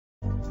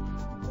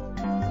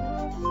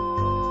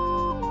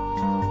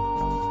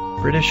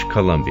British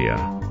Columbia,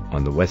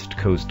 on the west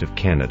coast of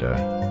Canada,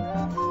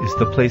 is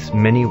the place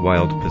many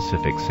wild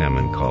Pacific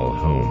salmon call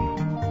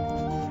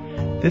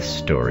home. This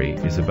story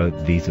is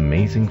about these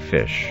amazing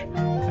fish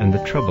and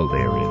the trouble they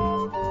are in.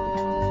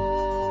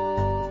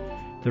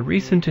 The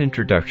recent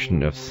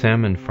introduction of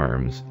salmon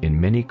farms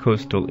in many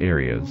coastal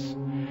areas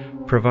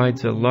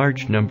provides a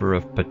large number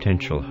of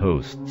potential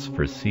hosts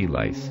for sea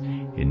lice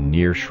in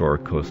near-shore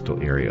coastal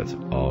areas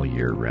all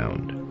year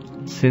round.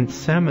 Since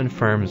salmon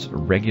farms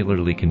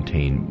regularly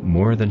contain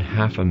more than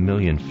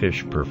 500,000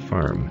 fish per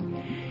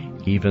farm,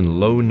 even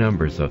low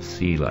numbers of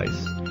sea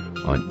lice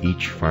on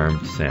each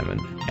farmed salmon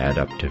add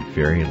up to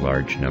very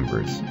large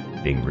numbers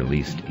being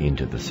released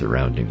into the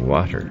surrounding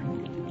water.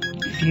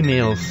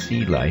 Female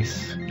sea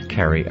lice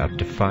carry up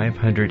to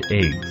 500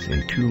 eggs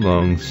in 2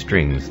 long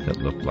strings that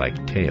look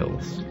like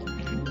tails.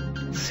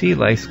 Sea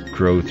lice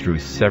grow through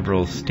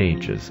several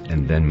stages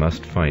and then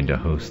must find a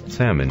host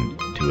salmon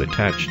to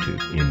attach to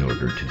in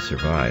order to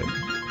survive.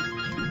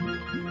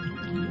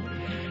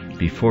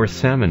 Before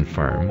salmon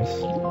farms,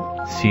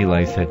 sea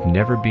lice had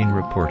never been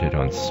reported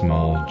on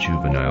small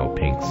juvenile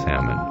pink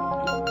salmon,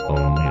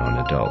 only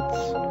on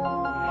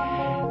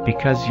adults.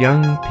 Because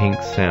young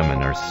pink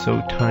salmon are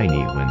so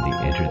tiny when they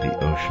enter the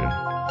ocean,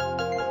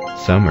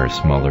 some are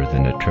smaller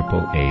than a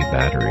AAA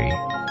battery.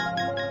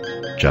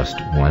 Just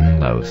one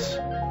louse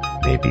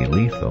may be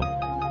lethal.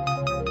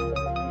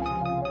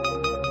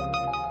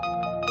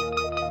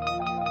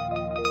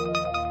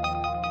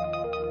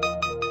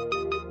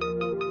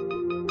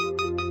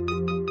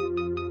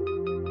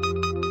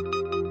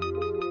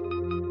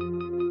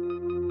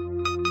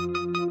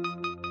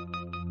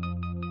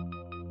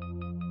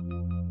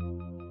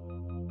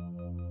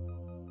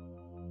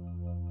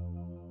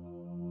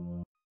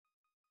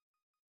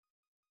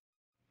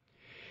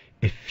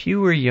 If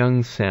fewer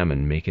young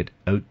salmon make it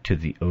out to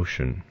the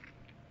ocean,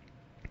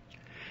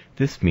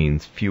 this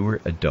means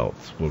fewer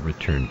adults will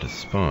return to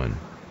spawn.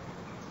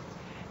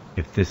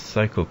 If this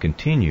cycle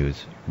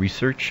continues,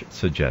 research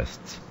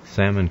suggests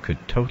salmon could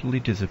totally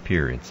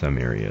disappear in some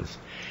areas,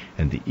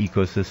 and the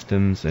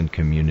ecosystems and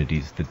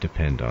communities that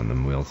depend on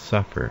them will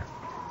suffer.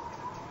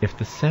 If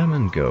the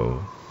salmon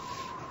go,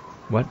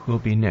 what will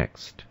be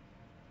next?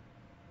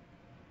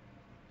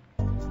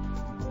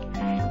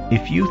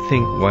 If you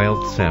think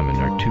wild salmon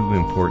are too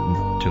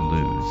important to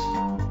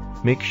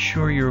lose, make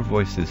sure your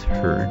voice is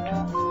heard.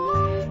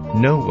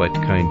 Know what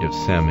kind of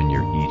salmon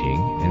you're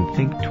eating and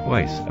think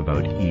twice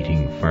about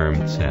eating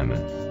farmed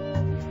salmon.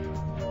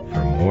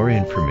 For more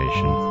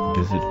information,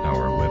 visit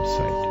our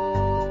website.